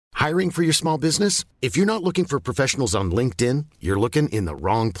Hiring for your small business? If you're not looking for professionals on LinkedIn, you're looking in the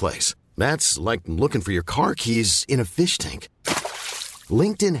wrong place. That's like looking for your car keys in a fish tank.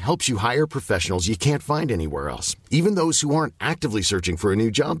 LinkedIn helps you hire professionals you can't find anywhere else, even those who aren't actively searching for a new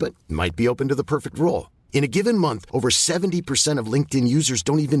job but might be open to the perfect role. In a given month, over 70% of LinkedIn users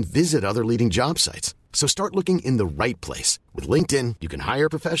don't even visit other leading job sites. So start looking in the right place. With LinkedIn, you can hire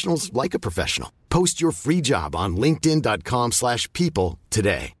professionals like a professional. Post your free job on linkedin.com/people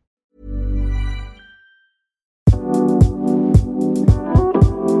today.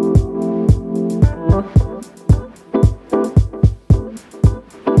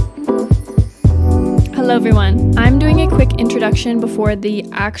 Hello everyone. I'm doing a quick introduction before the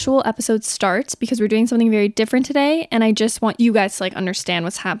actual episode starts because we're doing something very different today and I just want you guys to understand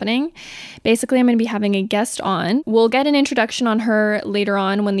what's happening. Basically, I'm going to be having a guest on. We'll get an introduction on her later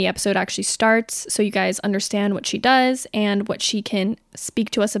on when the episode actually starts so you guys understand what she does and what she can speak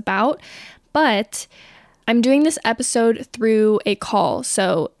to us about. But I'm doing this episode through a call.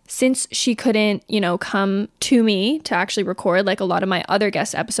 So since she couldn't, come to me to actually record, like a lot of my other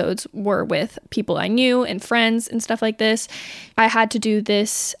guest episodes were with people I knew and friends and stuff like this, I had to do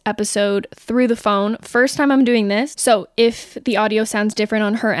this episode through the phone. First time I'm doing this. So if the audio sounds different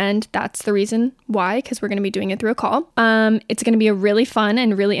on her end, that's the reason why, because we're going to be doing it through a call. It's going to be a really fun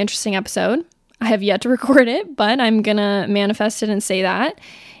and really interesting episode. I have yet to record it, but I'm going to manifest it and say that.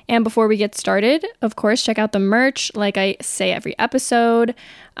 And before we get started, of course, check out the merch like I say every episode.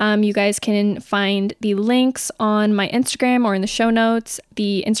 You guys can find the links on my Instagram or in the show notes.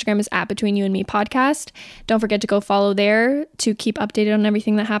 The Instagram is @BetweenYouAndMe podcast. Don't forget to go follow there to keep updated on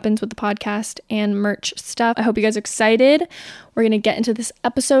everything that happens with the podcast and merch stuff. I hope you guys are excited. We're going to get into this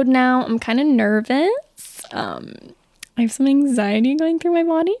episode now. I'm kind of nervous. I have some anxiety going through my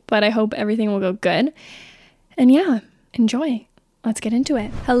body, but I hope everything will go good. And yeah, enjoy. Let's get into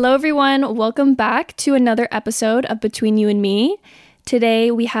it. Hello, everyone. Welcome back to another episode of Between You and Me. Today,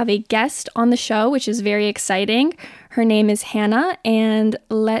 we have a guest on the show, which is very exciting. Her name is Hannah, and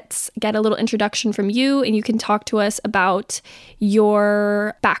let's get a little introduction from you, and you can talk to us about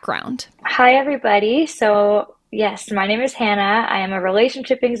your background. Hi, everybody. So, yes, my name is Hannah. I am a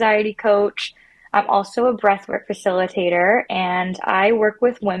relationship anxiety coach. I'm also a breathwork facilitator, and I work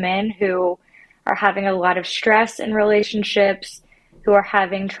with women who are having a lot of stress in relationships, who are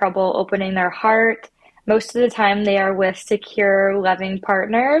having trouble opening their heart. Most of the time they are with secure, loving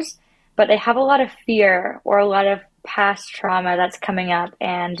partners, but they have a lot of fear or a lot of past trauma that's coming up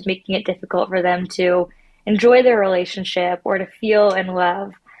and making it difficult for them to enjoy their relationship or to feel and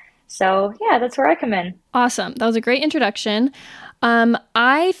love. So yeah, that's where I come in. Awesome. That was a great introduction.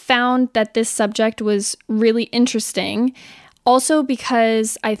 I found that this subject was really interesting. Also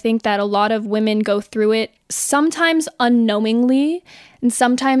because I think that a lot of women go through it sometimes unknowingly and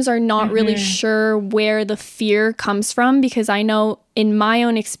sometimes are not really sure where the fear comes from, because I know in my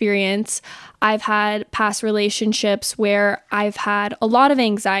own experience, I've had past relationships where I've had a lot of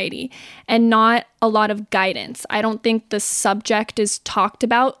anxiety and not a lot of guidance. I don't think the subject is talked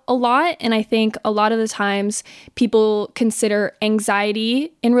about a lot. And I think a lot of the times people consider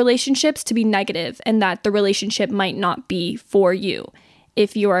anxiety in relationships to be negative and that the relationship might not be for you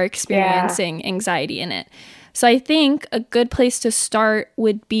if you are experiencing anxiety in it. So I think a good place to start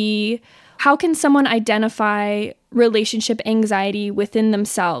would be, how can someone identify relationship anxiety within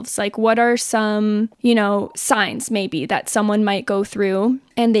themselves? Like, what are some, signs maybe that someone might go through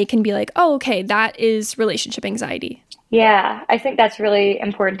and they can be like, oh, okay, that is relationship anxiety? Yeah, I think that's really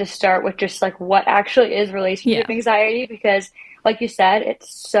important to start with just like what actually is relationship anxiety, because like you said, it's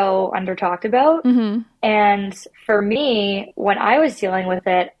so under talked about. And for me, when I was dealing with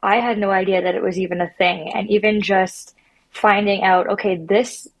it, I had no idea that it was even a thing. And even just finding out, okay,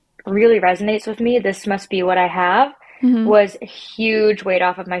 this really resonates with me, this must be what I have, was a huge weight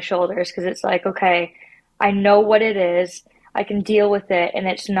off of my shoulders, because it's like, okay, I know what it is, I can deal with it, and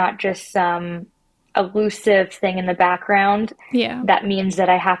it's not just some elusive thing in the background that means that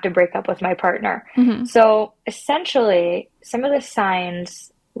I have to break up with my partner. So essentially, some of the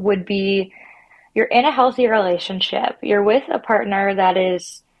signs would be, you're in a healthy relationship, you're with a partner that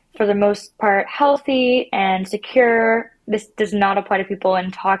is, for the most part, healthy and secure. This does not apply to people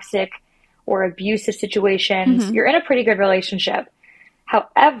in toxic or abusive situations. You're in a pretty good relationship.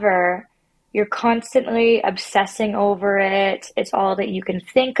 However, you're constantly obsessing over it. It's all that you can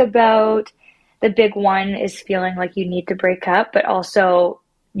think about. The big one is feeling like you need to break up, but also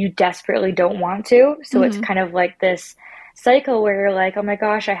you desperately don't want to. So it's kind of like this cycle where you're like, oh my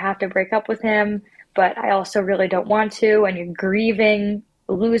gosh, I have to break up with him, but I also really don't want to. And you're grieving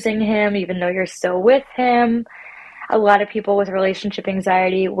losing him, even though you're still with him. a lot of people with relationship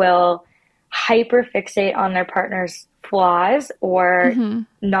anxiety will hyperfixate on their partner's flaws, or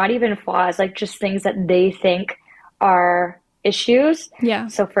not even flaws, like just things that they think are issues. Yeah.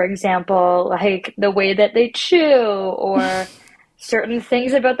 So for example, like the way that they chew, or certain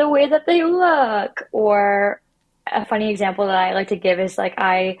things about the way that they look. Or a funny example that I like to give is like,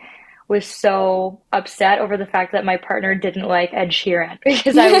 I was so upset over the fact that my partner didn't like Ed Sheeran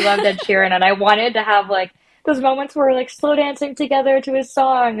because I loved Ed Sheeran, and I wanted to have like those moments where we're like slow dancing together to his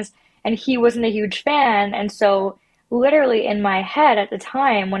songs, and he wasn't a huge fan. And so literally in my head at the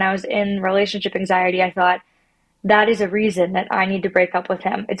time when I was in relationship anxiety, I thought that is a reason that I need to break up with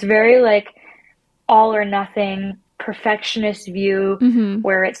him. It's very like all or nothing perfectionist view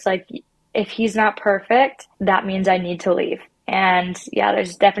where it's like, if he's not perfect, that means I need to leave. And yeah,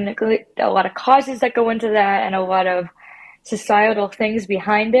 there's definitely a lot of causes that go into that and a lot of societal things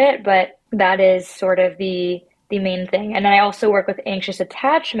behind it, but that is sort of the main thing. And I also work with anxious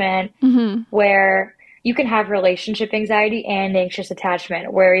attachment, where you can have relationship anxiety and anxious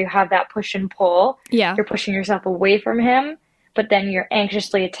attachment, where you have that push and pull. Yeah. You're pushing yourself away from him, but then you're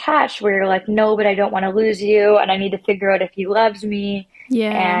anxiously attached, where you're like, no, but I don't want to lose you, and I need to figure out if he loves me,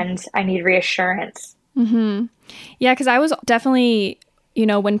 and I need reassurance. Yeah, because I was definitely, you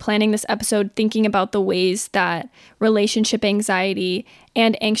know, when planning this episode, thinking about the ways that relationship anxiety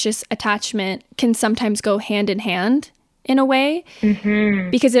and anxious attachment can sometimes go hand in hand in a way,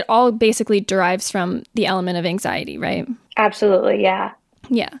 because it all basically derives from the element of anxiety, right? Absolutely, yeah.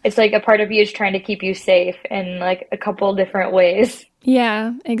 Yeah. It's like a part of you is trying to keep you safe in like a couple different ways.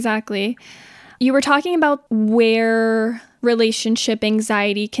 Yeah, exactly. You were talking about where relationship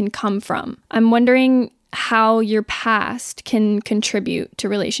anxiety can come from. I'm wondering how your past can contribute to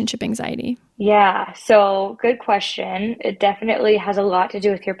relationship anxiety. Yeah, so good question. It definitely has a lot to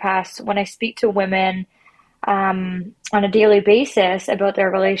do with your past. When I speak to women on a daily basis about their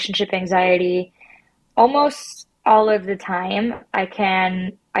relationship anxiety, almost all of the time I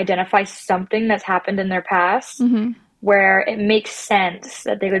can identify something that's happened in their past where it makes sense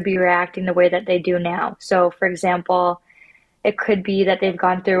that they would be reacting the way that they do now. So, for example, it could be that they've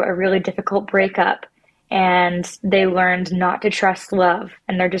gone through a really difficult breakup and they learned not to trust love,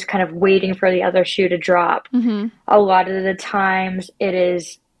 and they're just kind of waiting for the other shoe to drop. A lot of the times it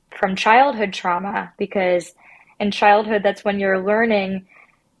is from childhood trauma, because in childhood, that's when you're learning,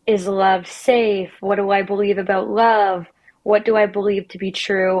 is love safe? What do I believe about love? What do I believe to be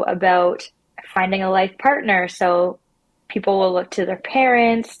true about finding a life partner? So people will look to their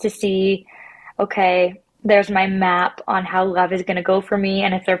parents to see, okay, there's my map on how love is going to go for me.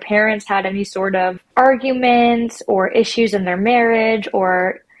 And if their parents had any sort of arguments or issues in their marriage,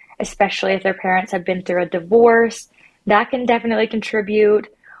 or especially if their parents have been through a divorce, that can definitely contribute.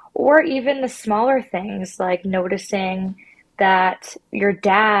 Or even the smaller things like noticing that your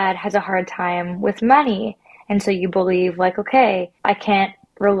dad has a hard time with money. And so you believe like, okay, I can't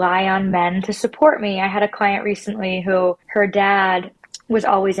rely on men to support me. I had a client recently who her dad was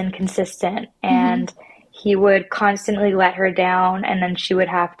always inconsistent, and he would constantly let her down, and then she would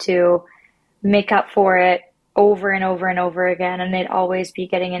have to make up for it over and over and over again. And they'd always be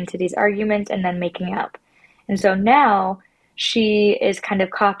getting into these arguments and then making up. And so now she is kind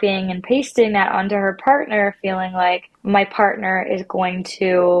of copying and pasting that onto her partner, feeling like my partner is going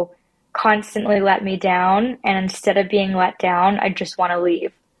to constantly let me down, and instead of being let down, I just want to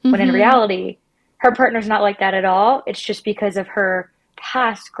leave. When in reality, her partner's not like that at all. It's just because of her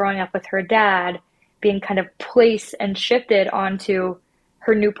past growing up with her dad being kind of placed and shifted onto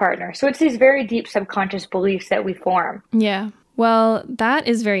her new partner. So it's these very deep subconscious beliefs that we form. Yeah. Well, that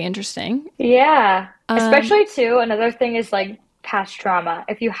is very interesting. Yeah. Especially too, another thing is like past trauma.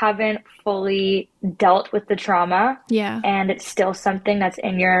 If you haven't fully dealt with the trauma, and it's still something that's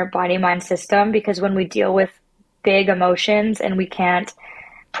in your body mind system, because when we deal with big emotions and we can't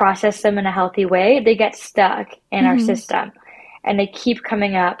process them in a healthy way, they get stuck in our system, and they keep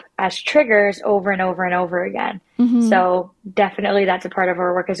coming up as triggers over and over and over again. So definitely that's a part of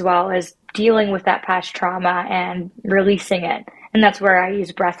our work as well, is dealing with that past trauma and releasing it. And that's where I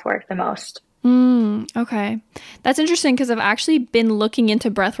use breath work the most. Okay. That's interesting, because I've actually been looking into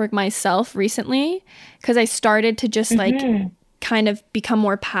breathwork myself recently, because I started to just like kind of become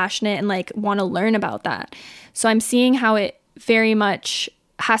more passionate and like want to learn about that. So I'm seeing how it very much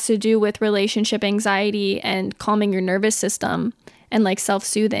has to do with relationship anxiety and calming your nervous system and like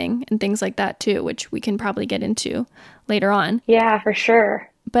self-soothing and things like that too, which we can probably get into later on. Yeah, for sure.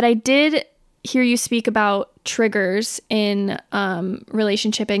 But I did hear you speak about triggers in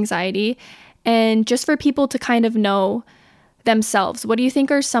relationship anxiety. And just for people to kind of know, themselves. What do you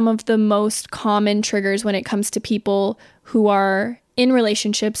think are some of the most common triggers when it comes to people who are in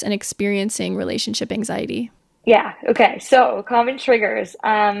relationships and experiencing relationship anxiety? Yeah. Okay. So common triggers.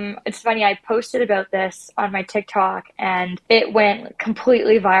 It's funny. I posted about this on my TikTok and it went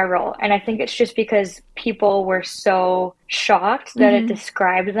completely viral. And I think it's just because people were so shocked that it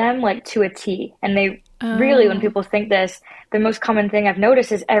described them like to a T. And they really, when people think this, the most common thing I've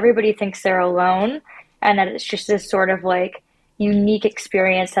noticed is everybody thinks they're alone and that it's just this sort of like unique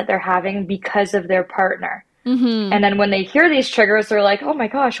experience that they're having because of their partner. And then when they hear these triggers, they're like, oh my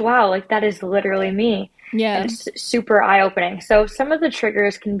gosh, wow, like that is literally me. Yeah. And it's super eye-opening. So some of the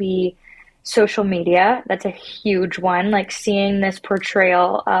triggers can be social media. That's a huge one, like seeing this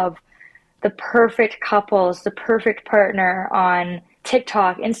portrayal of the perfect couples, the perfect partner on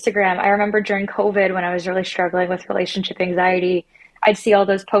TikTok, Instagram. I remember during COVID when I was really struggling with relationship anxiety, I'd see all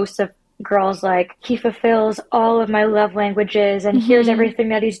those posts of girls like, he fulfills all of my love languages and here's everything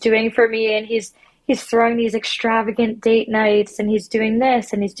that he's doing for me, and he's throwing these extravagant date nights and he's doing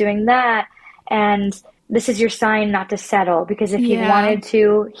this and he's doing that, and this is your sign not to settle, because if he wanted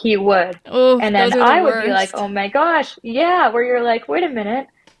to, he would. Oh, and then I would be like, oh my gosh, yeah, where you're like, wait a minute,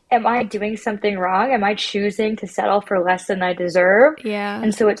 am I doing something wrong? Am I choosing to settle for less than I deserve? Yeah.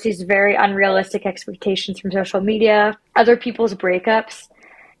 And so it's these very unrealistic expectations from social media. Other people's breakups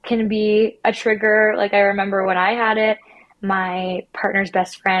can be a trigger. Like I remember when I had it, my partner's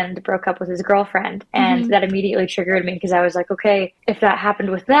best friend broke up with his girlfriend, and that immediately triggered me because I was like, okay, if that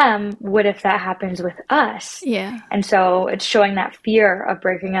happened with them, what if that happens with us? Yeah. And so it's showing that fear of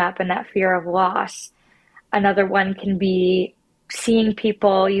breaking up and that fear of loss. Another one can be seeing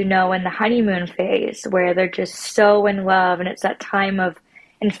people, you know, in the honeymoon phase where they're just so in love and it's that time of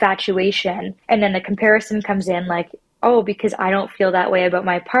infatuation. And then the comparison comes in like, oh, because I don't feel that way about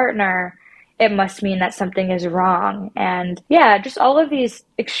my partner, it must mean that something is wrong. And yeah, just all of these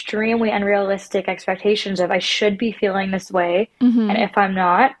extremely unrealistic expectations of I should be feeling this way. And if I'm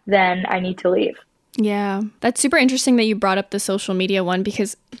not, then I need to leave. Yeah, that's super interesting that you brought up the social media one,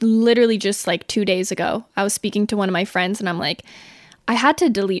 because literally just like 2 days ago, I was speaking to one of my friends and I'm like, I had to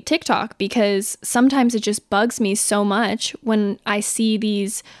delete TikTok because sometimes it just bugs me so much when I see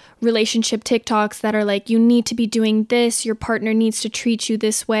these relationship TikToks that are like, you need to be doing this, your partner needs to treat you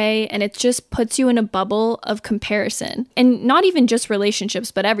this way, and it just puts you in a bubble of comparison. And not even just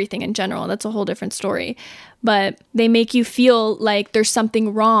relationships, but everything in general. That's a whole different story. But they make you feel like there's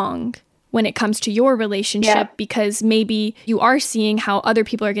something wrong when it comes to your relationship because maybe you are seeing how other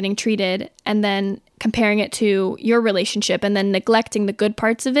people are getting treated and then comparing it to your relationship and then neglecting the good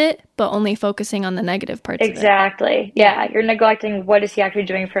parts of it, but only focusing on the negative parts of it. Exactly. Yeah. You're neglecting what is he actually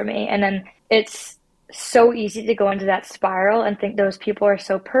doing for me. And then it's so easy to go into that spiral and think those people are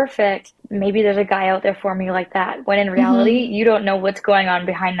so perfect. Maybe there's a guy out there for me like that. When in reality, you don't know what's going on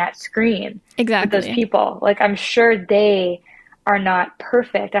behind that screen. Exactly. With those people. Like, I'm sure they are not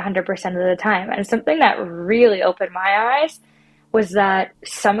perfect 100% of the time. And something that really opened my eyes was that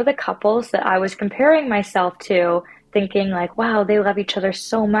some of the couples that I was comparing myself to, thinking like, wow, they love each other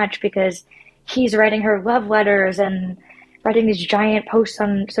so much because he's writing her love letters and writing these giant posts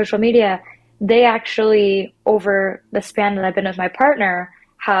on social media, they actually, over the span that I've been with my partner,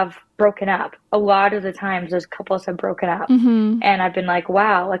 have broken up. A lot of the times those couples have broken up. And I've been like,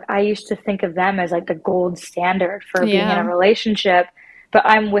 wow, like I used to think of them as like the gold standard for being in a relationship, but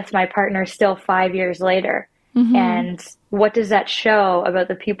I'm with my partner still 5 years later. And what does that show about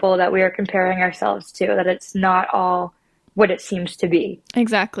the people that we are comparing ourselves to, that it's not all what it seems to be?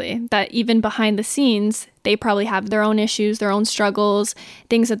 Exactly. That even behind the scenes, they probably have their own issues, their own struggles,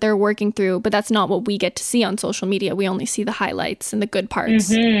 things that they're working through, but that's not what we get to see on social media. We only see the highlights and the good parts.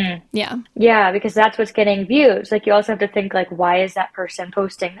 Yeah. Yeah, because that's what's getting views. Like, you also have to think, like, why is that person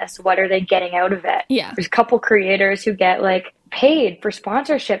posting this? What are they getting out of it? Yeah. There's a couple creators who get, like, paid for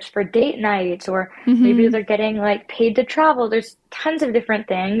sponsorships for date nights, or maybe they're getting, like, paid to travel. There's tons of different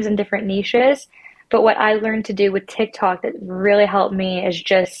things and different niches. But what I learned to do with TikTok that really helped me is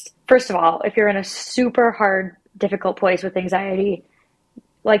just, first of all, if you're in a super hard, difficult place with anxiety,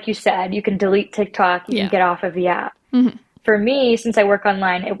 like you said, you can delete TikTok, you can get off of the app. For me, since I work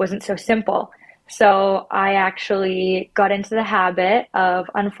online, it wasn't so simple. So I actually got into the habit of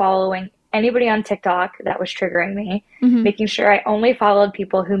unfollowing anybody on TikTok that was triggering me, making sure I only followed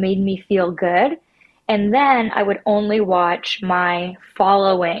people who made me feel good. And then I would only watch my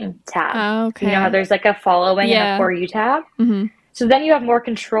following tab. Okay. You know how there's like a following and a For You tab? So then you have more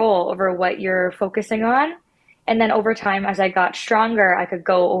control over what you're focusing on. And then over time, as I got stronger, I could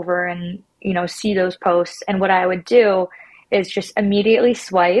go over and, you know, see those posts. And what I would do is just immediately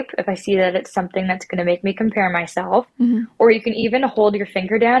swipe if I see that it's something that's going to make me compare myself. Or you can even hold your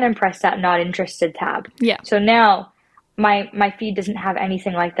finger down and press that not interested tab. Yeah. So now my feed doesn't have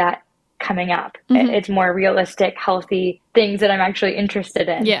anything like that coming up. It's more realistic, healthy things that I'm actually interested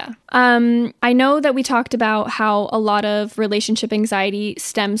in. Yeah. I know that we talked about how a lot of relationship anxiety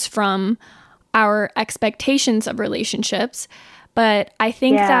stems from our expectations of relationships. But I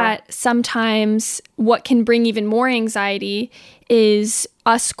think that sometimes what can bring even more anxiety is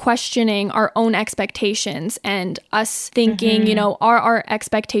us questioning our own expectations and us thinking, you know, are our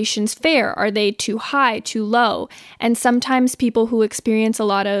expectations fair? Are they too high, too low? And sometimes people who experience a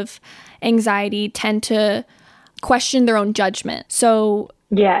lot of anxiety tend to question their own judgment. So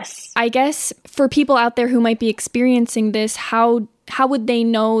yes, I guess for people out there who might be experiencing this, how would they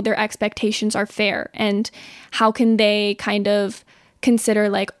know their expectations are fair? And how can they kind of consider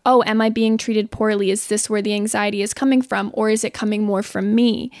like, oh, am I being treated poorly? Is this where the anxiety is coming from? Or is it coming more from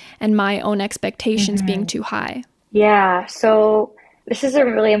me and my own expectations being too high? Yeah, so this is a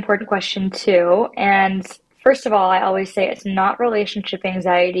really important question too. And first of all, I always say it's not relationship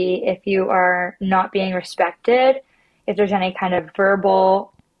anxiety if you are not being respected, if there's any kind of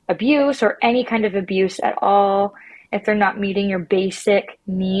verbal abuse or any kind of abuse at all, if they're not meeting your basic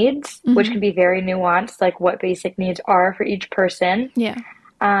needs, which can be very nuanced, like what basic needs are for each person. Yeah.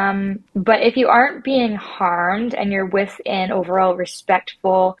 But if you aren't being harmed and you're with an overall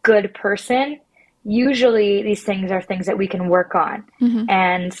respectful, good person, usually these things are things that we can work on.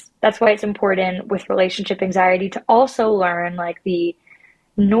 And that's why it's important with relationship anxiety to also learn like the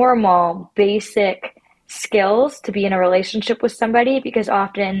normal, basic skills to be in a relationship with somebody, because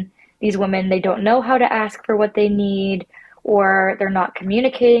often these women, they don't know how to ask for what they need, or they're not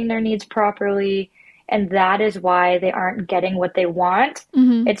communicating their needs properly. And that is why they aren't getting what they want.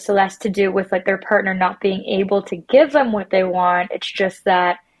 It's less to do with like their partner not being able to give them what they want. It's just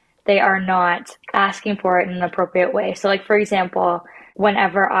that they are not asking for it in an appropriate way. So like, for example,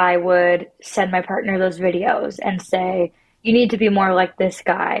 whenever I would send my partner those videos and say, you need to be more like this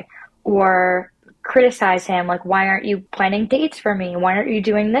guy, or criticize him, like, why aren't you planning dates for me? Why aren't you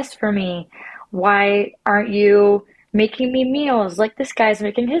doing this for me? Why aren't you making me meals like this guy's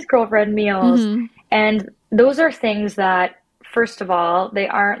making his girlfriend meals? And those are things that, first of all, they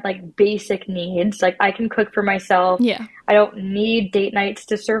aren't like basic needs. Like, I can cook for myself. Yeah. I don't need date nights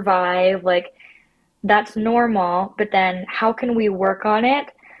to survive. Like, that's normal. But then how can we work on it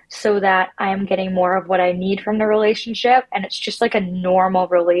so that I am getting more of what I need from the relationship? And it's just like a normal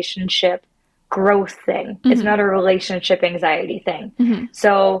relationship growth thing. It's not a relationship anxiety thing.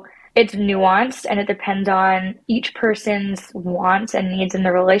 So it's nuanced and it depends on each person's wants and needs in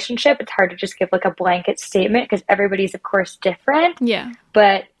the relationship. It's hard to just give like a blanket statement because everybody's of course different. Yeah.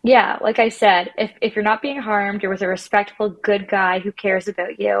 But yeah, like I said, if you're not being harmed, you're with a respectful, good guy who cares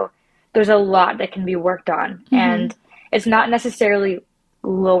about you, there's a lot that can be worked on. And it's not necessarily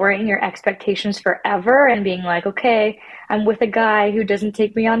lowering your expectations forever and being like, okay, I'm with a guy who doesn't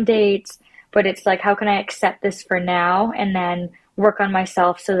take me on dates. But it's like, how can I accept this for now and then work on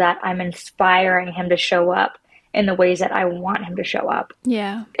myself so that I'm inspiring him to show up in the ways that I want him to show up.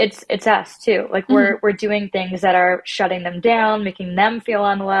 Yeah. It's us too. Like we're doing things that are shutting them down, making them feel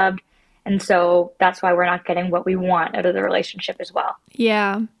unloved. And so that's why we're not getting what we want out of the relationship as well.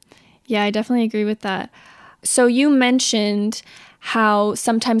 Yeah. Yeah, I definitely agree with that. So you mentioned how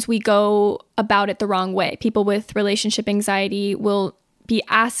sometimes we go about it the wrong way. People with relationship anxiety will be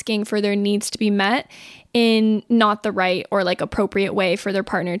asking for their needs to be met in not the right or like appropriate way for their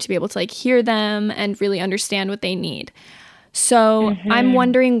partner to be able to like hear them and really understand what they need. So I'm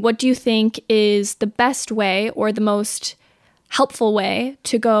wondering, what do you think is the best way or the most helpful way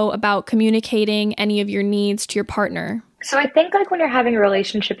to go about communicating any of your needs to your partner? So I think like when you're having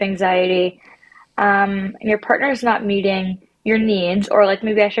relationship anxiety, and your partner is not meeting your needs, or like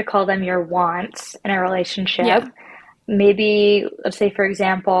maybe I should call them your wants in a relationship. Yeah. Maybe, let's say, for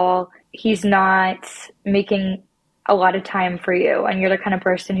example, he's not making a lot of time for you and you're the kind of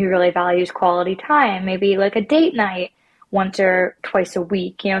person who really values quality time, maybe like a date night once or twice a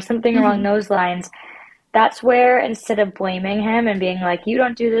week, you know, something along those lines. That's where instead of blaming him and being like, you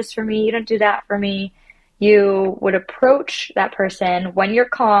don't do this for me, you don't do that for me, you would approach that person when you're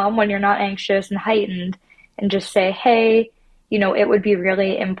calm, when you're not anxious and heightened, and just say, hey, you know, it would be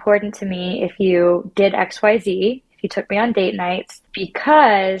really important to me if you did XYZ, if you took me on date nights,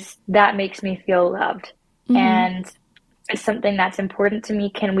 because that makes me feel loved. And it's something that's important to me.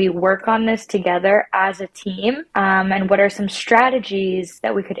 Can we work on this together as a team? And what are some strategies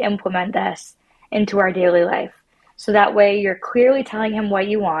that we could implement this into our daily life? So that way you're clearly telling him what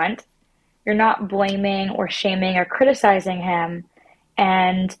you want. you're not blaming or shaming or criticizing him,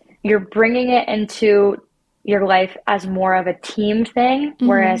 and you're bringing it into your life as more of a team thing,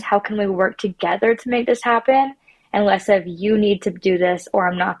 whereas how can we work together to make this happen, and less of you need to do this or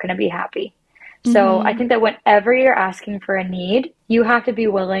I'm not going to be happy. So I think that whenever you're asking for a need, you have to be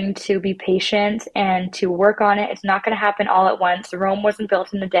willing to be patient and to work on it. It's not going to happen all at once. Rome wasn't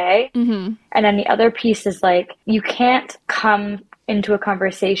built in a day. And then the other piece is like, you can't come into a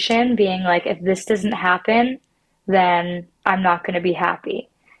conversation being like, if this doesn't happen, then I'm not going to be happy.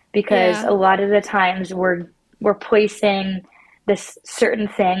 Because a lot of the times we're placing this certain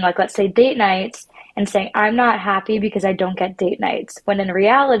thing, like let's say date nights, and saying, I'm not happy because I don't get date nights. When in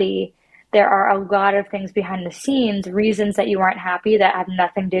reality, there are a lot of things behind the scenes, reasons that you aren't happy that have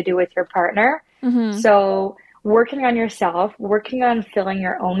nothing to do with your partner. So working on yourself, working on filling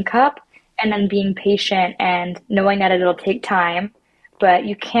your own cup, and then being patient and knowing that it'll take time, but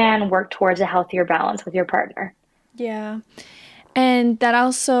you can work towards a healthier balance with your partner. Yeah. And that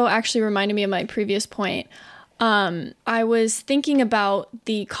also actually reminded me of my previous point. I was thinking about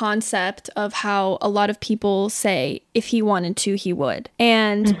the concept of how a lot of people say if he wanted to, he would.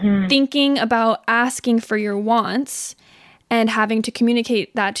 And thinking about asking for your wants and having to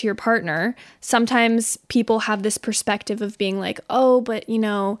communicate that to your partner. Sometimes people have this perspective of being like, oh, but you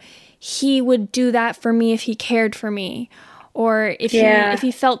know, he would do that for me if he cared for me. Or if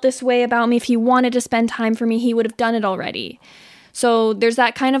he felt this way about me, if he wanted to spend time for me, he would have done it already. So there's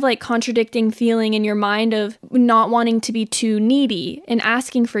that kind of like contradicting feeling in your mind of not wanting to be too needy and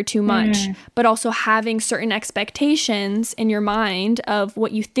asking for too much, but also having certain expectations in your mind of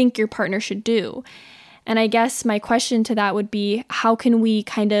what you think your partner should do. And I guess my question to that would be, how can we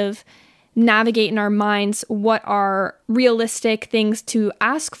kind of navigate in our minds what are realistic things to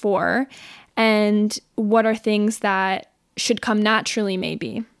ask for and what are things that should come naturally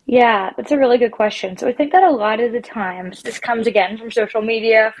maybe? Yeah, that's a really good question. So I think that a lot of the times, this comes again from social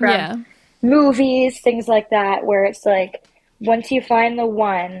media, from movies, things like that, where it's like, once you find the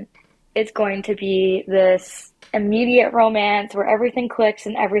one, it's going to be this immediate romance where everything clicks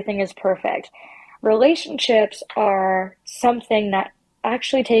and everything is perfect. Relationships are something that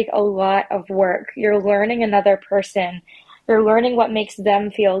actually take a lot of work. You're learning another person. You're learning what makes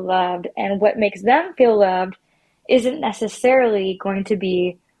them feel loved, and what makes them feel loved isn't necessarily going to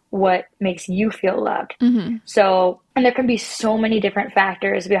be what makes you feel loved. So, and there can be so many different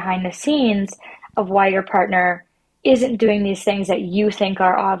factors behind the scenes of why your partner isn't doing these things that you think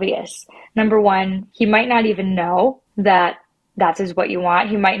are obvious. Number one, he might not even know that that is what you want.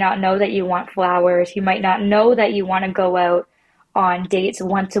 He might not know that you want flowers. He might not know that you want to go out on dates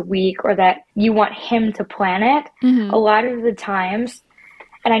once a week, or that you want him to plan it. A lot of the times,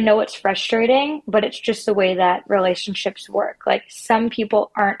 and I know it's frustrating, but it's just the way that relationships work. Like, some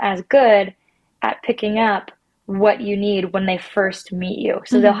people aren't as good at picking up what you need when they first meet you.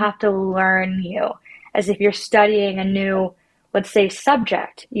 So they'll have to learn you, as if you're studying a new, let's say,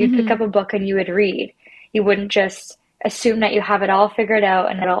 subject. You'd pick up a book and you would read. You wouldn't just assume that you have it all figured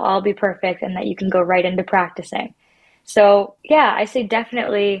out and it'll all be perfect and that you can go right into practicing. So yeah, I say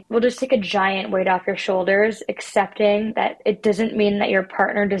definitely, we'll just take a giant weight off your shoulders, accepting that it doesn't mean that your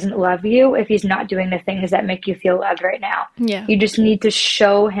partner doesn't love you if he's not doing the things that make you feel loved right now. Yeah. You just need to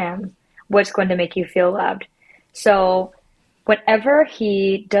show him what's going to make you feel loved. So whenever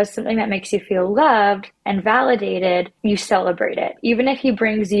he does something that makes you feel loved and validated, you celebrate it. Even if he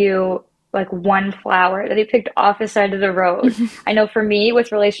brings you like one flower that he picked off the side of the road. I know for me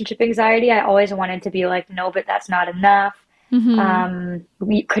with relationship anxiety, I always wanted to be like, no, but that's not enough.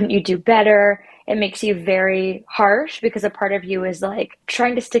 Couldn't you do better? It makes you very harsh because a part of you is like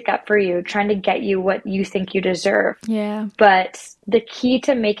trying to stick up for you, trying to get you what you think you deserve. Yeah. But the key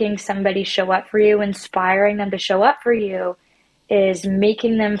to making somebody show up for you, inspiring them to show up for you, is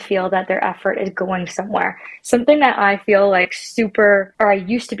making them feel that their effort is going somewhere. Something that I feel like I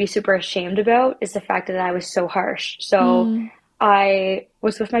used to be super ashamed about is the fact that I was so harsh. So I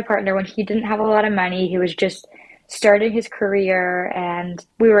was with my partner when he didn't have a lot of money. He was just starting his career, and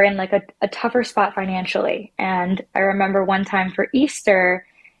we were in like a tougher spot financially. And I remember one time for Easter,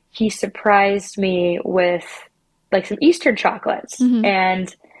 he surprised me with like some Easter chocolates.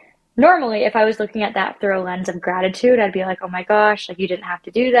 And normally, if I was looking at that through a lens of gratitude, I'd be like, oh my gosh, like, you didn't have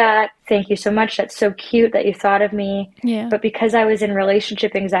to do that. Thank you so much. That's so cute that you thought of me. Yeah. But because I was in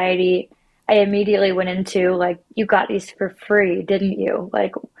relationship anxiety, I immediately went into like, you got these for free, didn't you?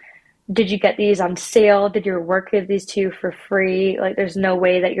 Like, did you get these on sale? Did your work give these to you for free? Like, there's no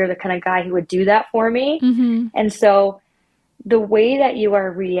way that you're the kind of guy who would do that for me. And so the way that you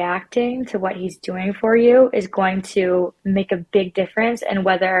are reacting to what he's doing for you is going to make a big difference in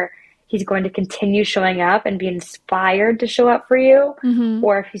whether he's going to continue showing up and be inspired to show up for you,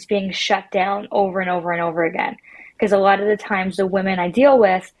 or if he's being shut down over and over and over again. Because a lot of the times the women I deal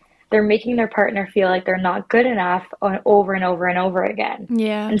with, they're making their partner feel like they're not good enough over and over and over again.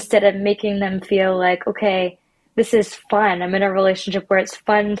 Yeah. Instead of making them feel like, okay, this is fun. I'm in a relationship where it's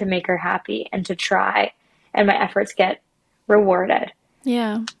fun to make her happy and to try, and my efforts get rewarded.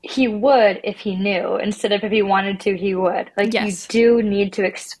 Yeah. He would if he knew, instead of if he wanted to, he would. Like, yes. You do need to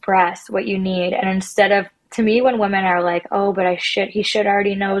express what you need. And instead of, to me, when women are like, oh, but he should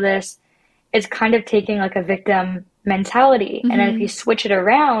already know this, it's kind of taking like a victim mentality. And then if you switch it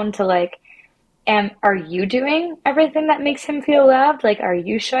around to like, are you doing everything that makes him feel loved? Like, are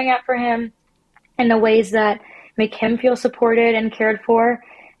you showing up for him in the ways that make him feel supported and cared for?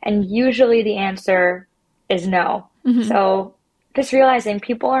 And usually the answer is no. So just realizing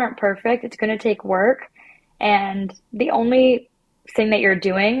people aren't perfect. It's going to take work. And the only thing that you're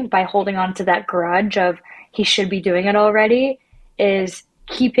doing by holding on to that grudge of he should be doing it already is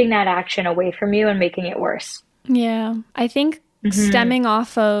keeping that action away from you and making it worse. Yeah. I think stemming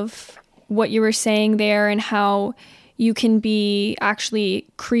off of what you were saying there and how you can be actually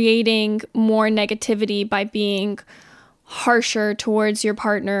creating more negativity by being harsher towards your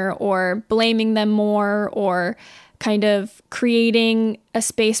partner or blaming them more or kind of creating a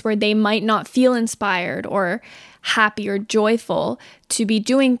space where they might not feel inspired or happy or joyful to be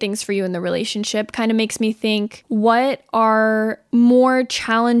doing things for you in the relationship kind of makes me think, what are more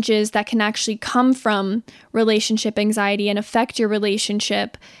challenges that can actually come from relationship anxiety and affect your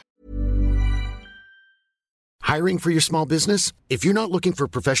relationship? Hiring for your small business? If you're not looking for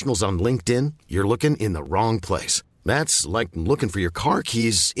professionals on LinkedIn, you're looking in the wrong place. That's like looking for your car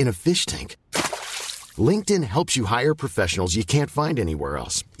keys in a fish tank. LinkedIn helps you hire professionals you can't find anywhere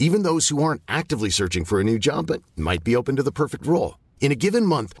else, even those who aren't actively searching for a new job but might be open to the perfect role. In a given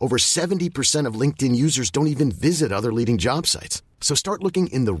month, over 70% of LinkedIn users don't even visit other leading job sites. So start looking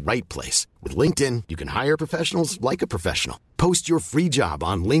in the right place. With LinkedIn, you can hire professionals like a professional. Post your free job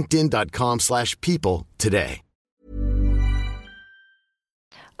on linkedin.com/people today.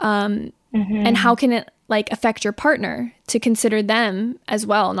 And how can it affect your partner to consider them as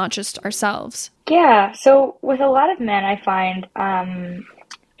well, not just ourselves? Yeah. So with a lot of men, I find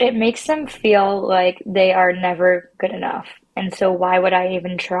it makes them feel like they are never good enough. And so why would I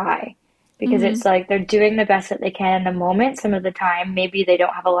even try? Because it's like they're doing the best that they can in the moment. Some of the time, maybe they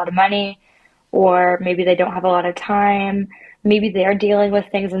don't have a lot of money, or maybe they don't have a lot of time. Maybe they're dealing with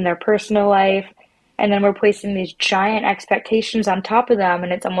things in their personal life. And then we're placing these giant expectations on top of them.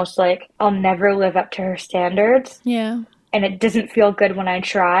 And it's almost like, I'll never live up to her standards. Yeah. And it doesn't feel good when I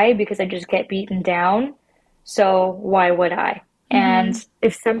try because I just get beaten down. So why would I? And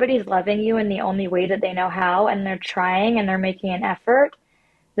if somebody's loving you in the only way that they know how, and they're trying and they're making an effort,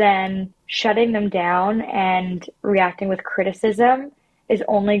 then shutting them down and reacting with criticism is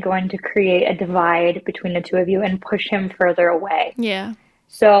only going to create a divide between the two of you and push him further away. Yeah.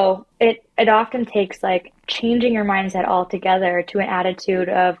 So it often takes like changing your mindset altogether to an attitude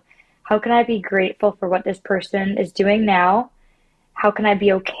of, how can I be grateful for what this person is doing now? How can I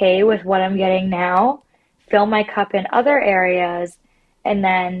be okay with what I'm getting now? Fill my cup in other areas, and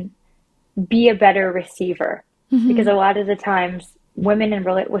then be a better receiver. Because a lot of the times women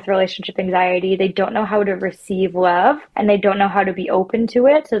with relationship anxiety, they don't know how to receive love, and they don't know how to be open to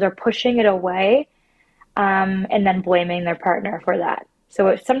it. So they're pushing it away, and then blaming their partner for that.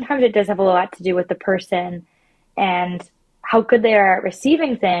 So sometimes it does have a lot to do with the person and how good they are at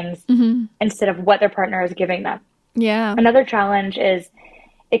receiving things instead of what their partner is giving them. Yeah. Another challenge is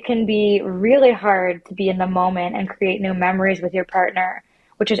it can be really hard to be in the moment and create new memories with your partner,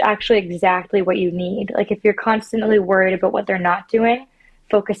 which is actually exactly what you need. Like, if you're constantly worried about what they're not doing,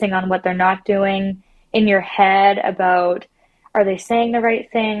 focusing on what they're not doing in your head about, are they saying the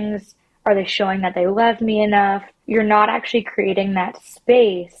right things? Are they showing that they love me enough? You're not actually creating that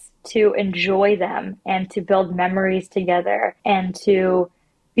space to enjoy them and to build memories together and to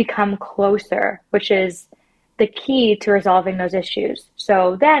become closer, which is the key to resolving those issues.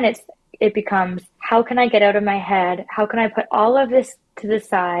 So then it becomes, how can I get out of my head? How can I put all of this to the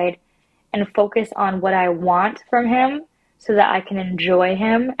side and focus on what I want from him so that I can enjoy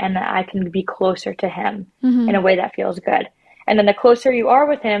him and that I can be closer to him in a way that feels good. And then the closer you are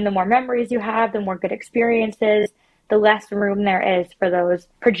with him, the more memories you have, the more good experiences, the less room there is for those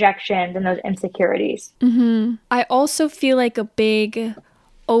projections and those insecurities. I also feel like a big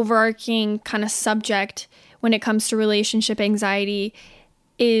overarching kind of subject when it comes to relationship anxiety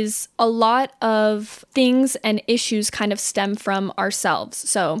is a lot of things and issues kind of stem from ourselves.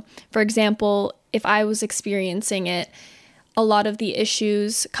 So, for example, if I was experiencing it, a lot of the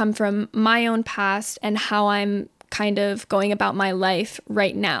issues come from my own past and how I'm kind of going about my life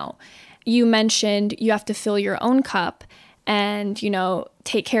right now. You mentioned you have to fill your own cup and,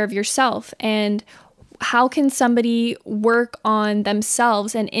 take care of yourself. And how can somebody work on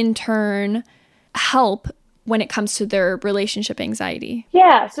themselves and in turn help when it comes to their relationship anxiety?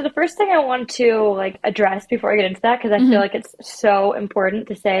 Yeah. So the first thing I want to address before I get into that, because I feel like it's so important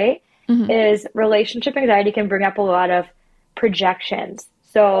to say, is relationship anxiety can bring up a lot of projections.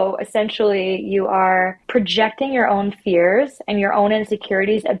 So essentially you are projecting your own fears and your own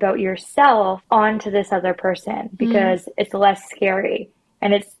insecurities about yourself onto this other person because it's less scary.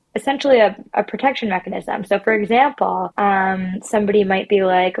 And it's essentially a protection mechanism. So for example, somebody might be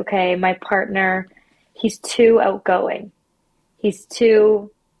like, okay, my partner, he's too outgoing. He's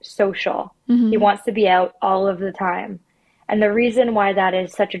too social. He wants to be out all of the time. And the reason why that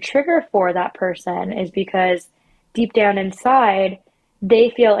is such a trigger for that person is because deep down inside,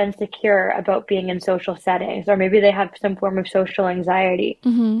 they feel insecure about being in social settings, or maybe they have some form of social anxiety.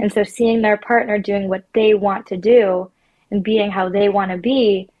 And so seeing their partner doing what they want to do and being how they want to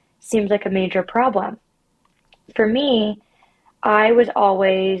be seems like a major problem. For me, I was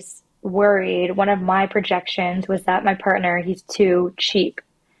always worried. One of my projections was that my partner, he's too cheap.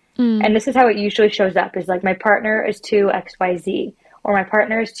 And this is how it usually shows up, is like my partner is too XYZ, or my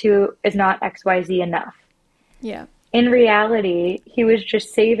partner is not XYZ enough. Yeah. In reality, he was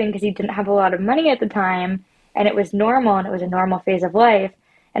just saving because he didn't have a lot of money at the time, and it was normal, and it was a normal phase of life.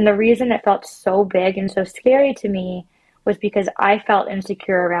 And the reason it felt so big and so scary to me was because I felt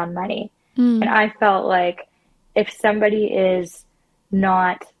insecure around money. And I felt like if somebody is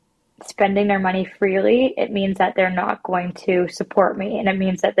not spending their money freely, it means that they're not going to support me, and it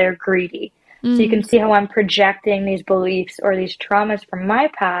means that they're greedy. So you can see how I'm projecting these beliefs or these traumas from my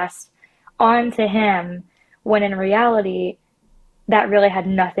past onto him, when in reality, that really had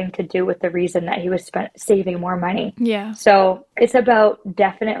nothing to do with the reason that he was saving more money. Yeah. So it's about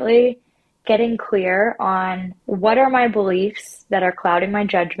definitely getting clear on what are my beliefs that are clouding my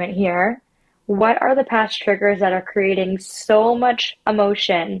judgment here. What are the past triggers that are creating so much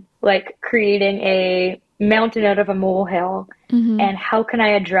emotion, like creating a mountain out of a molehill, and how can I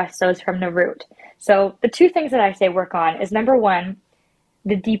address those from the root? So the two things that I say work on is, number one,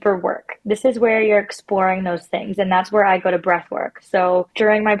 the deeper work. This is where you're exploring those things, and that's where I go to breath work. So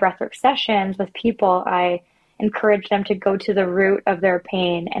during my breathwork sessions with people, I encourage them to go to the root of their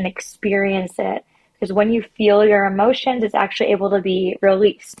pain and experience it. Because when you feel your emotions, it's actually able to be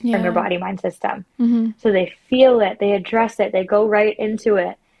released from your body, mind system. So they feel it, they address it, they go right into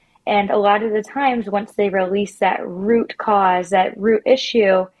it. And a lot of the times, once they release that root cause, that root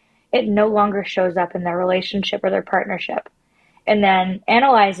issue, it no longer shows up in their relationship or their partnership. And then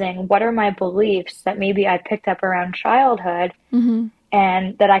analyzing, what are my beliefs that maybe I picked up around childhood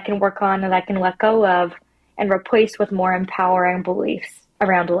and that I can work on, that I can let go of and replace with more empowering beliefs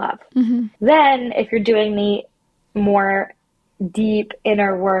around love. Then if you're doing the more deep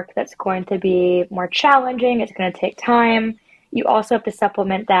inner work that's going to be more challenging, it's going to take time, you also have to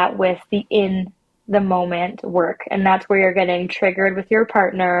supplement that with the in the moment work. And that's where you're getting triggered with your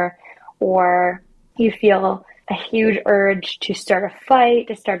partner, or you feel a huge urge to start a fight,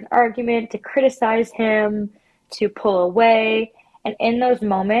 to start an argument, to criticize him, to pull away. And in those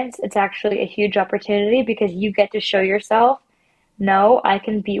moments, it's actually a huge opportunity because you get to show yourself, no, I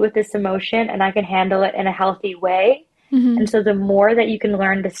can be with this emotion and I can handle it in a healthy way. And so the more that you can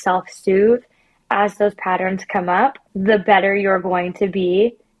learn to self-soothe as those patterns come up, the better you're going to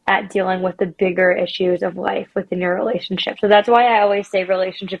be at dealing with the bigger issues of life within your relationship. So that's why I always say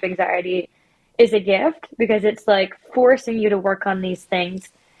relationship anxiety is a gift, because it's like forcing you to work on these things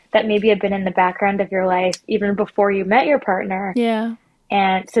that maybe have been in the background of your life even before you met your partner. Yeah.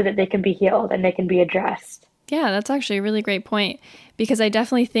 And so that they can be healed and they can be addressed. Yeah, that's actually a really great point, because I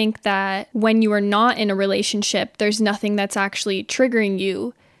definitely think that when you are not in a relationship, there's nothing that's actually triggering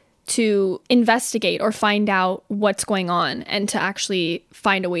you to investigate or find out what's going on and to actually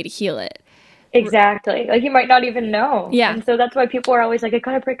find a way to heal it. Exactly. Like you might not even know. Yeah. And so that's why people are always like, I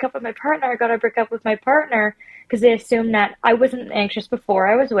gotta break up with my partner. I gotta break up with my partner. Because they assume that I wasn't anxious before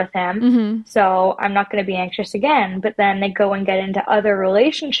I was with him. So I'm not going to be anxious again. But then they go and get into other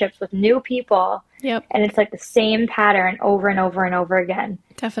relationships with new people. Yep. And it's like the same pattern over and over and over again.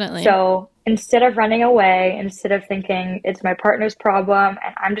 Definitely. So instead of running away, instead of thinking it's my partner's problem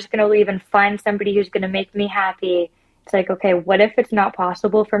and I'm just going to leave and find somebody who's going to make me happy, it's like, okay, what if it's not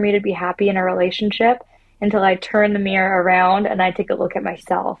possible for me to be happy in a relationship? until I turn the mirror around and I take a look at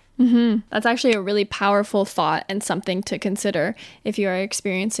myself. That's actually a really powerful thought and something to consider if you are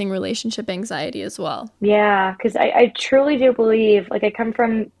experiencing relationship anxiety as well. Yeah, because I truly do believe, like, I come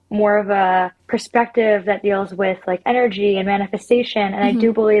from more of a perspective that deals with like energy and manifestation. And I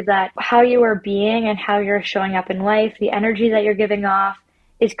do believe that how you are being and how you're showing up in life, the energy that you're giving off,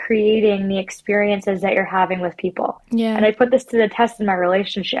 is creating the experiences that you're having with people. Yeah. And I put this to the test in my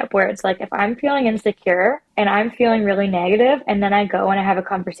relationship, where it's like, if I'm feeling insecure and I'm feeling really negative, and then I go and I have a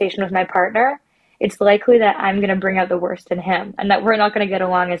conversation with my partner, it's likely that I'm going to bring out the worst in him and that we're not going to get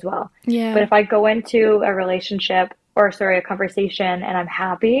along as well. Yeah. But if I go into a relationship, or sorry, a conversation, and I'm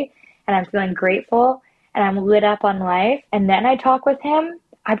happy and I'm feeling grateful and I'm lit up on life, and then I talk with him,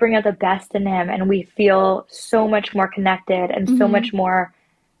 I bring out the best in him, and we feel so much more connected and so much more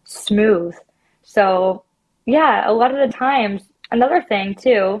smooth. So yeah, a lot of the times, another thing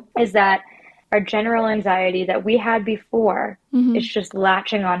too is that our general anxiety that we had before is just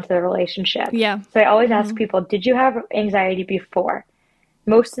latching onto the relationship. Yeah. So I always ask people, did you have anxiety before?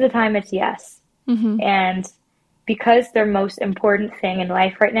 Most of the time it's yes. And because their most important thing in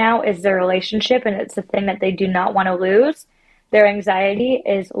life right now is their relationship, and it's the thing that they do not want to lose, their anxiety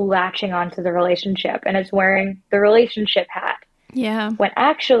is latching onto the relationship, and it's wearing the relationship hat. Yeah. When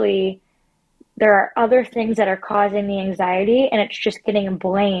actually there are other things that are causing the anxiety, and it's just getting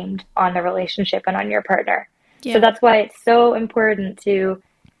blamed on the relationship and on your partner. Yeah. So that's why it's so important to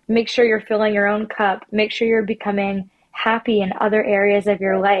make sure you're filling your own cup, make sure you're becoming happy in other areas of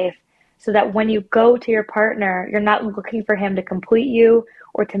your life, so that when you go to your partner, you're not looking for him to complete you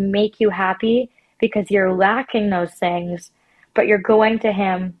or to make you happy because you're lacking those things, but you're going to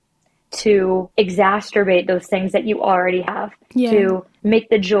him to exacerbate those things that you already have, to make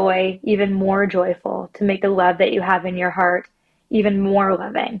the joy even more joyful, to make the love that you have in your heart even more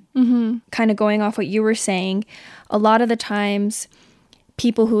loving. Kind of going off what you were saying, a lot of the times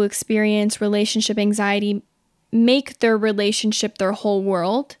people who experience relationship anxiety make their relationship their whole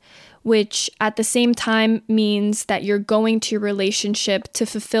world, which at the same time means that you're going to your relationship to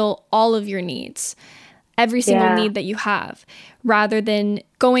fulfill all of your needs, every single need that you have, rather than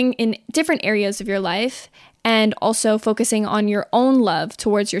going in different areas of your life and also focusing on your own love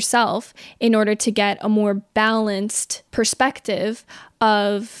towards yourself in order to get a more balanced perspective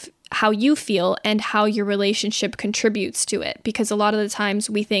of how you feel and how your relationship contributes to it. Because a lot of the times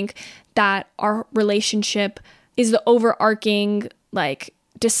we think that our relationship is the overarching, like,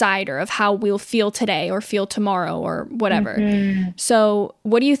 decider of how we'll feel today or feel tomorrow or whatever. So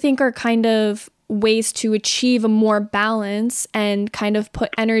what do you think are kind of ways to achieve a more balance and kind of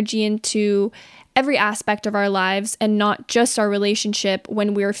put energy into every aspect of our lives and not just our relationship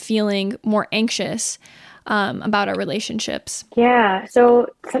when we're feeling more anxious about our relationships? Yeah, so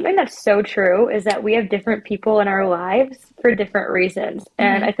something that's so true is that we have different people in our lives for different reasons.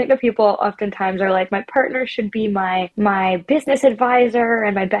 And I think that people oftentimes are like, my partner should be my business advisor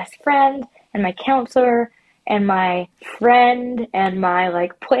and my best friend and my counselor and my friend and my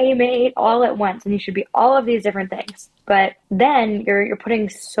like playmate all at once, and you should be all of these different things. But then you're putting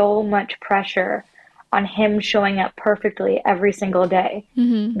so much pressure on him showing up perfectly every single day,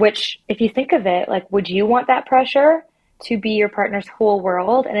 which, if you think of it, like, would you want that pressure to be your partner's whole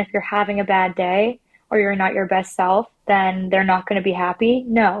world? And if you're having a bad day or you're not your best self, then they're not going to be happy?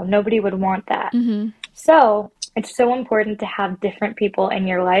 No, nobody would want that. So it's so important to have different people in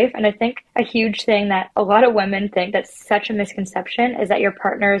your life. And I think a huge thing that a lot of women think, that's such a misconception, is that your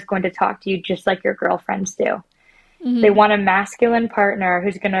partner is going to talk to you just like your girlfriends do. They want a masculine partner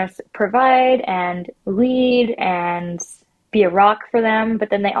who's going to provide and lead and be a rock for them, but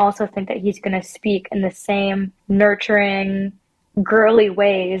then they also think that he's going to speak in the same nurturing, girly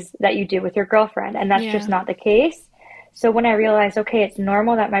ways that you do with your girlfriend. And that's just not the case. So when I realized, okay, it's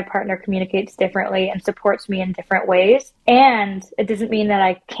normal that my partner communicates differently and supports me in different ways, and it doesn't mean that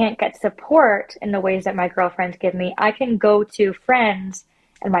I can't get support in the ways that my girlfriends give me. I can go to friends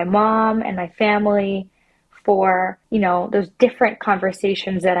and my mom and my family for, you know, those different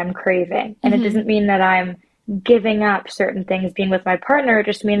conversations that I'm craving. And it doesn't mean that I'm giving up certain things being with my partner. It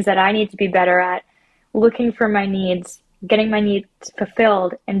just means that I need to be better at looking for my needs, getting my needs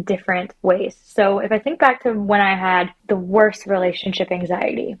fulfilled in different ways. So if I think back to when I had the worst relationship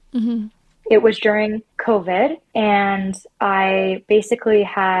anxiety, it was during COVID, and I basically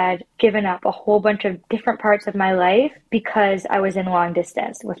had given up a whole bunch of different parts of my life because I was in long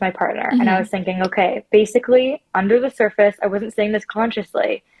distance with my partner. And I was thinking, okay, basically under the surface, I wasn't saying this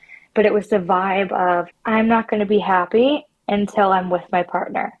consciously, but it was the vibe of, I'm not going to be happy until I'm with my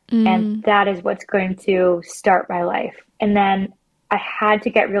partner. And that is what's going to start my life. And then I had to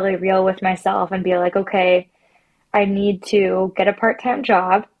get really real with myself and be like, okay, I need to get a part-time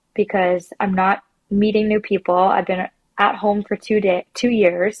job because I'm not meeting new people. I've been at home for 2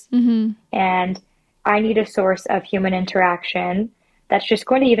 years, and I need a source of human interaction that's just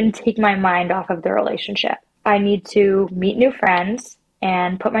going to even take my mind off of the relationship. I need to meet new friends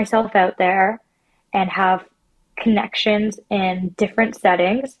and put myself out there and have connections in different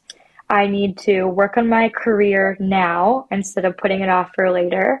settings. I need to work on my career now instead of putting it off for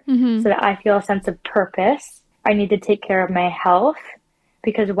later so that I feel a sense of purpose. I need to take care of my health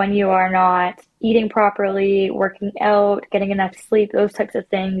because when you are not eating properly, working out, getting enough sleep, those types of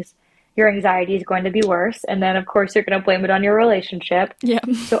things, your anxiety is going to be worse. And then, of course, you're going to blame it on your relationship. Yeah.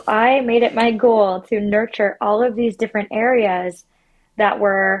 So I made it my goal to nurture all of these different areas that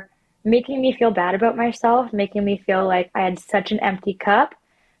were making me feel bad about myself, making me feel like I had such an empty cup,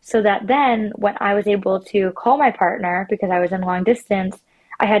 so that then when I was able to call my partner, because I was in long distance,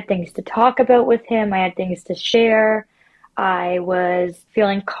 I had things to talk about with him. I had things to share. I was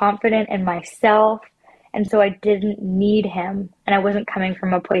feeling confident in myself. And so I didn't need him. And I wasn't coming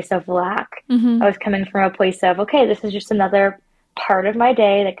from a place of lack. I was coming from a place of, okay, this is just another part of my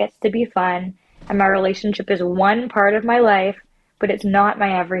day that gets to be fun. And my relationship is one part of my life, but it's not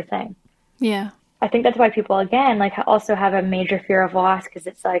my everything. Yeah. I think that's why people, again, like also have a major fear of loss, because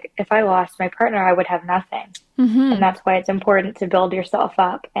it's like, if I lost my partner, I would have nothing. And that's why it's important to build yourself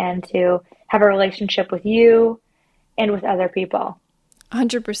up and to have a relationship with you and with other people.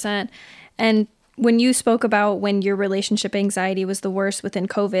 100%. And when you spoke about when your relationship anxiety was the worst within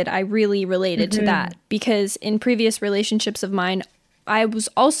COVID, I really related to that, because in previous relationships of mine, I was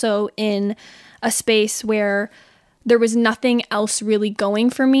also in a space where there was nothing else really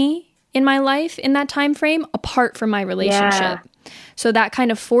going for me in my life in that time frame apart from my relationship. So that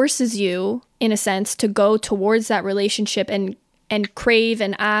kind of forces you, in a sense, to go towards that relationship and crave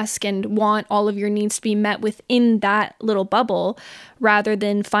and ask and want all of your needs to be met within that little bubble, rather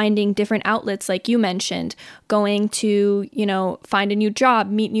than finding different outlets like you mentioned, going to, find a new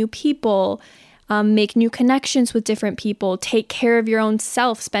job, meet new people, make new connections with different people, take care of your own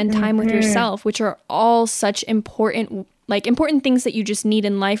self, spend time with yourself, which are all such important things that you just need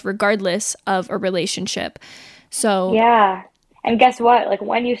in life, regardless of a relationship. So yeah. And guess what? Like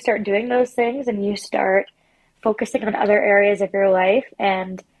when you start doing those things and you start focusing on other areas of your life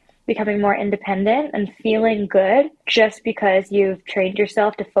and becoming more independent and feeling good, just because you've trained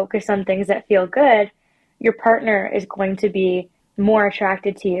yourself to focus on things that feel good, your partner is going to be more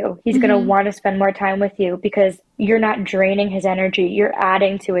attracted to you. He's going to want to spend more time with you because you're not draining his energy. You're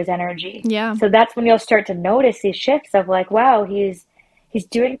adding to his energy. Yeah. So that's when you'll start to notice these shifts of like, wow, he's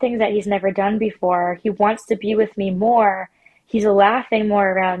doing things that he's never done before. He wants to be with me more. He's laughing more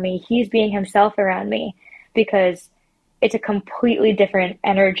around me. He's being himself around me, because it's a completely different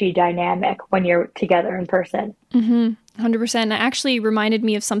energy dynamic when you're together in person. 100%. It actually reminded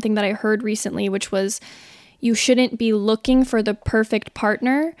me of something that I heard recently, which was you shouldn't be looking for the perfect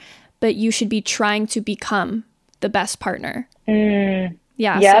partner, but you should be trying to become the best partner. Yeah.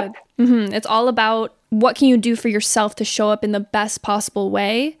 Yep. So it's all about what can you do for yourself to show up in the best possible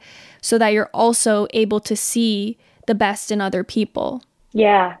way so that you're also able to see the best in other people.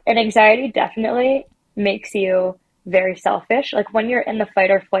 Yeah. And anxiety definitely makes you very selfish. Like when you're in the fight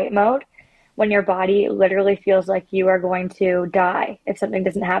or flight mode, when your body literally feels like you are going to die if something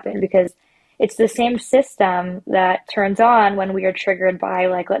doesn't happen, because it's the same system that turns on when we are triggered by,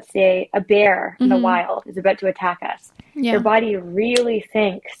 like, let's say a bear in the wild is about to attack us. Yeah. Your body really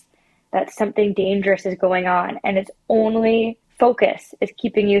thinks that something dangerous is going on, and its only focus is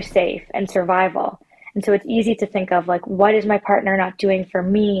keeping you safe and survival. And so it's easy to think of like, what is my partner not doing for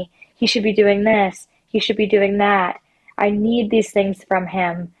me? He should be doing this. He should be doing that. I need these things from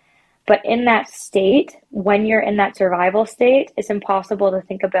him. But in that state, when you're in that survival state, it's impossible to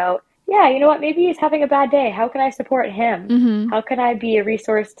think about, yeah, you know what, maybe he's having a bad day. How can I support him? How can I be a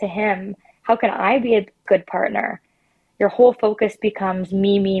resource to him? How can I be a good partner? Your whole focus becomes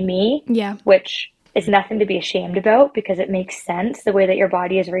me, Yeah. which is nothing to be ashamed about because it makes sense the way that your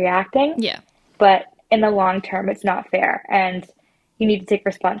body is reacting. Yeah. But in the long term, it's not fair. And you need to take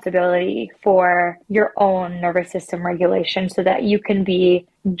responsibility for your own nervous system regulation so that you can be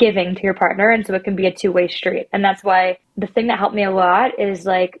giving to your partner. And so it can be a two-way street. And that's why the thing that helped me a lot is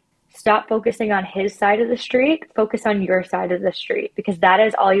like, stop focusing on his side of the street, focus on your side of the street, because that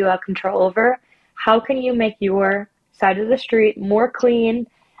is all you have control over. How can you make your side of the street more clean,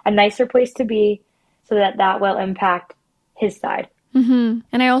 a nicer place to be, so that that will impact his side? And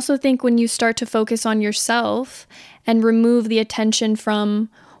I also think when you start to focus on yourself and remove the attention from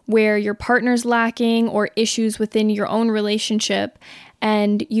where your partner's lacking or issues within your own relationship,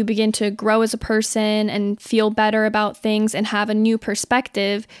 and you begin to grow as a person and feel better about things and have a new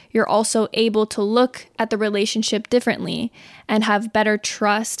perspective, you're also able to look at the relationship differently and have better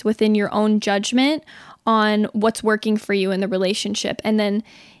trust within your own judgment on what's working for you in the relationship. And then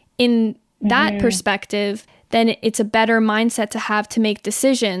in that perspective, then it's a better mindset to have to make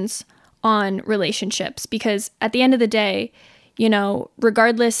decisions on relationships, because at the end of the day, you know,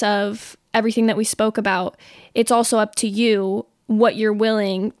 regardless of everything that we spoke about, it's also up to you what you're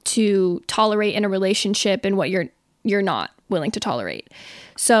willing to tolerate in a relationship and what you're not willing to tolerate.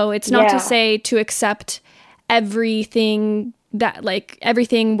 So it's not to say to accept everything that, like,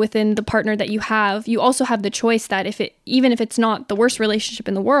 everything within the partner that you have. You also have the choice that even if it's not the worst relationship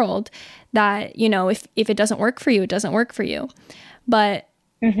in the world, that, you know, if it doesn't work for you, it doesn't work for you. But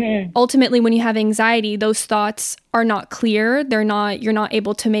ultimately, when you have anxiety, those thoughts are not clear. You're not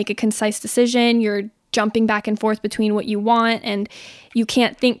able to make a concise decision. You're jumping back and forth between what you want, and you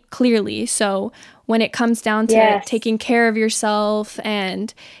can't think clearly. So when it comes down to taking care of yourself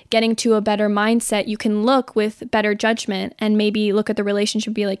and getting to a better mindset, you can look with better judgment and maybe look at the relationship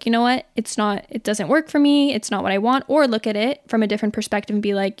and be like, you know what, it doesn't work for me. It's not what I want. Or look at it from a different perspective and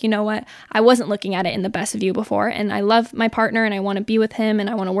be like, you know what, I wasn't looking at it in the best view before, and I love my partner and I want to be with him and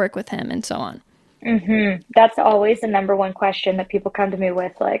I want to work with him, and so on. That's always the number one question that people come to me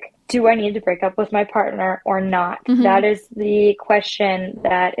with, like, do I need to break up with my partner or not? That is the question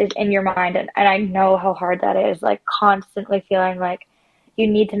that is in your mind. And I know how hard that is, like, constantly feeling like you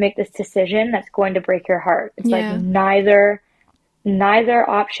need to make this decision that's going to break your heart. It's like neither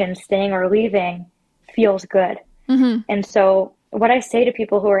option, staying or leaving, feels good. And so what I say to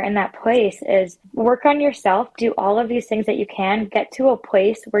people who are in that place is work on yourself, do all of these things that you can, get to a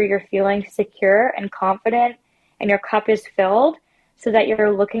place where you're feeling secure and confident and your cup is filled, so that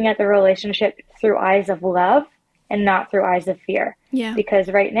you're looking at the relationship through eyes of love and not through eyes of fear. Because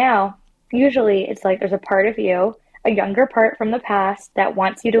right now, usually it's like there's a part of you, a younger part from the past, that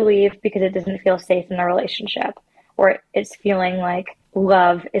wants you to leave because it doesn't feel safe in the relationship, or it's feeling like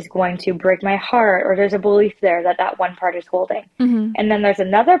love is going to break my heart, or there's a belief there that one part is holding. And then there's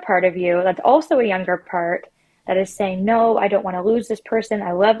another part of you that's also a younger part that is saying, no, I don't want to lose this person.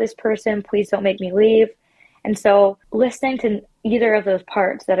 I love this person. Please don't make me leave. And so listening to either of those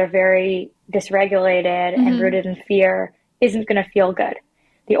parts that are very dysregulated and rooted in fear isn't going to feel good.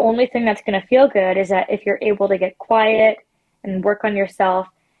 The only thing that's going to feel good is that if you're able to get quiet and work on yourself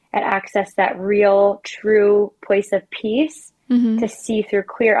and access that real, true place of peace, to see through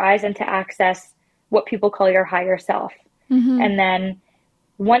clear eyes and to access what people call your higher self. And then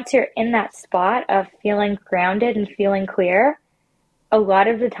once you're in that spot of feeling grounded and feeling clear, a lot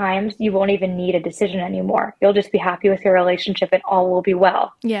of the times you won't even need a decision anymore. You'll just be happy with your relationship and all will be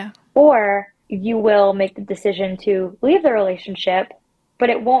well. Or you will make the decision to leave the relationship, but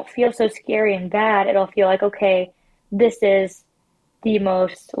it won't feel so scary and bad. It'll feel like, okay, this is the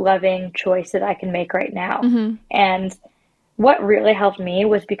most loving choice that I can make right now. And what really helped me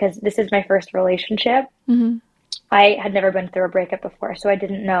was, because this is my first relationship, I had never been through a breakup before, so I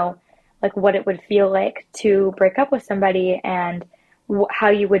didn't know like what it would feel like to break up with somebody and how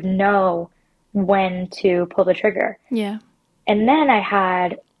you would know when to pull the trigger. And then I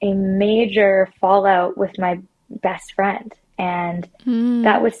had a major fallout with my best friend, and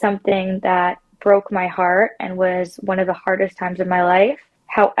that was something that broke my heart and was one of the hardest times of my life.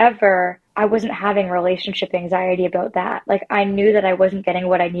 However, I wasn't having relationship anxiety about that. Like, I knew that I wasn't getting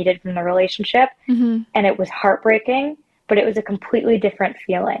what I needed from the relationship, and it was heartbreaking, but it was a completely different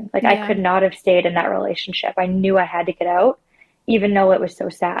feeling. Like, I could not have stayed in that relationship. I knew I had to get out, even though it was so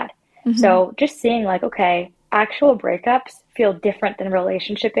sad. So just seeing like, okay, actual breakups feel different than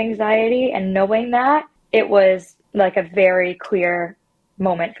relationship anxiety, and knowing that, it was like a very clear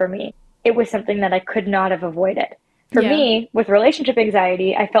moment for me. It was something that I could not have avoided. For me, with relationship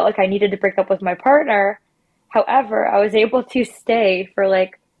anxiety, I felt like I needed to break up with my partner. However, I was able to stay for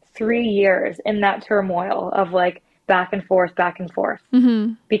like 3 years in that turmoil of like back and forth,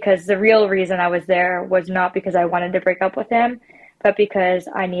 because the real reason I was there was not because I wanted to break up with him, but because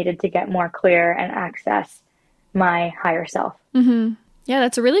I needed to get more clear and access my higher self. Yeah,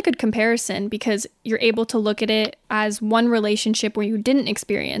 that's a really good comparison, because you're able to look at it as one relationship where you didn't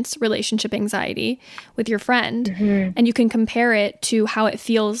experience relationship anxiety with your friend, and you can compare it to how it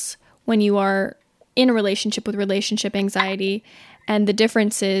feels when you are in a relationship with relationship anxiety, and the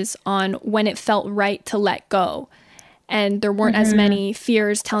differences on when it felt right to let go. And there weren't as many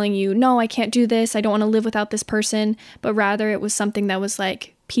fears telling you, no, I can't do this, I don't want to live without this person, but rather it was something that was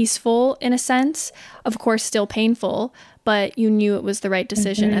like peaceful in a sense, of course still painful, but you knew it was the right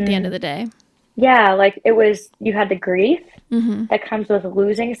decision at the end of the day. Yeah, like you had the grief that comes with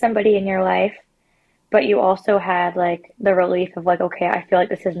losing somebody in your life, but you also had like the relief of like, okay, I feel like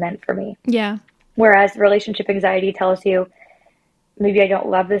this is meant for me. Yeah. Whereas relationship anxiety tells you, maybe I don't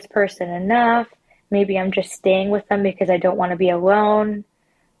love this person enough. Maybe I'm just staying with them because I don't want to be alone.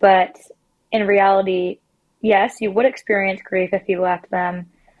 But in reality, yes, you would experience grief if you left them,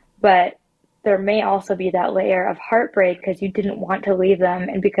 but there may also be that layer of heartbreak because you didn't want to leave them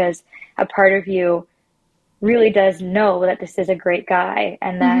and because a part of you really does know that this is a great guy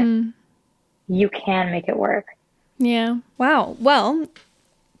and that you can make it work. Yeah. Wow. Well,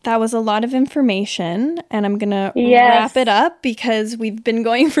 that was a lot of information, and I'm going to wrap it up because we've been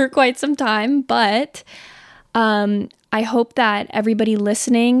going for quite some time, but I hope that everybody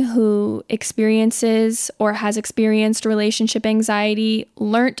listening who experiences or has experienced relationship anxiety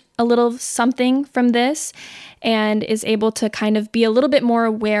learned a little something from this and is able to kind of be a little bit more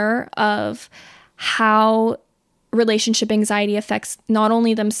aware of how relationship anxiety affects not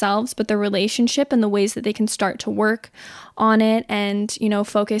only themselves, but their relationship and the ways that they can start to work on it and, you know,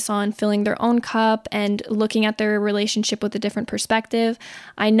 focus on filling their own cup and looking at their relationship with a different perspective.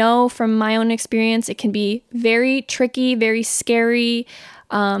 I know from my own experience, it can be very tricky, very scary,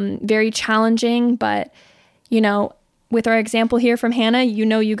 very challenging, but, you know, with our example here from Hannah, you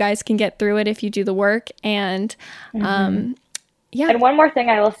know, you guys can get through it if you do the work. And, yeah. And one more thing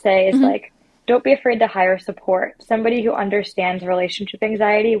I will say is like, don't be afraid to hire support. Somebody who understands relationship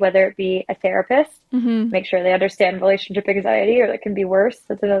anxiety, whether it be a therapist, make sure they understand relationship anxiety, or it can be worse.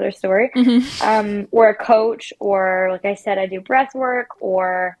 That's another story. Or a coach, or like I said, I do breath work,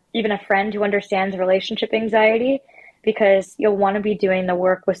 or even a friend who understands relationship anxiety, because you'll want to be doing the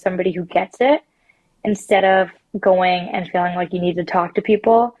work with somebody who gets it instead of going and feeling like you need to talk to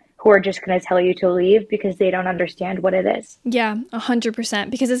people who are just going to tell you to leave because they don't understand what it is. Yeah, 100%.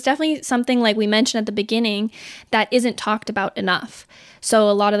 Because it's definitely something, like we mentioned at the beginning, that isn't talked about enough. So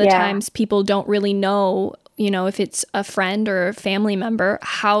a lot of the times people don't really know, you know, if it's a friend or a family member,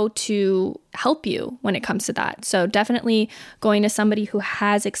 how to help you when it comes to that. So definitely going to somebody who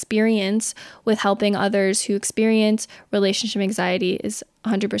has experience with helping others who experience relationship anxiety is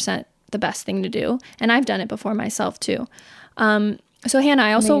 100% the best thing to do. And I've done it before myself too. So Hannah,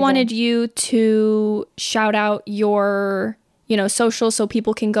 I also wanted you to shout out your, you know, social so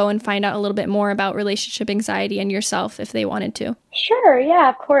people can go and find out a little bit more about relationship anxiety and yourself if they wanted to. Sure. Yeah,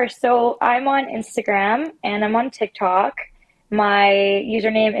 of course. So I'm on Instagram and I'm on TikTok. My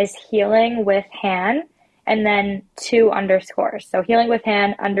username is Healing with Han and then 2 underscores. So Healing with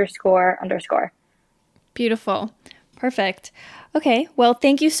Han __. Beautiful. Perfect. Okay, well,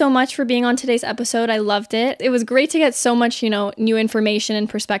 thank you so much for being on today's episode. I loved it. It was great to get so much, you know, new information and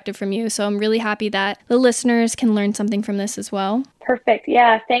perspective from you. So I'm really happy that the listeners can learn something from this as well. Perfect.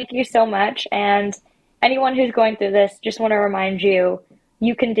 Yeah, thank you so much. And anyone who's going through this, just want to remind you,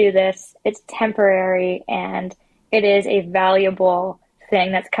 you can do this. It's temporary and it is a valuable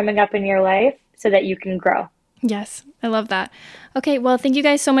thing that's coming up in your life so that you can grow. Yes, I love that. Okay, well, thank you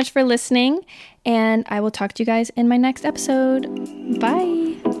guys so much for listening, and I will talk to you guys in my next episode.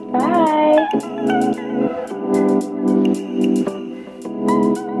 Bye. Bye.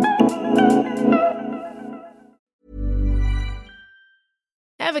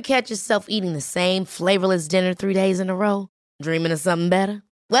 Ever catch yourself eating the same flavorless dinner 3 days in a row? Dreaming of something better?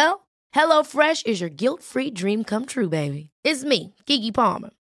 Well, HelloFresh is your guilt-free dream come true, baby. It's me, Keke Palmer.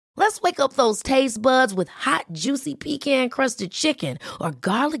 Let's wake up those taste buds with hot, juicy pecan-crusted chicken or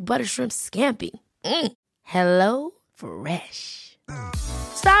garlic butter shrimp scampi. Hello Fresh.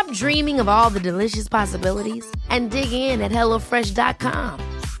 Stop dreaming of all the delicious possibilities and dig in at HelloFresh.com.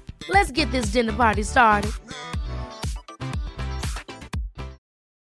 Let's get this dinner party started.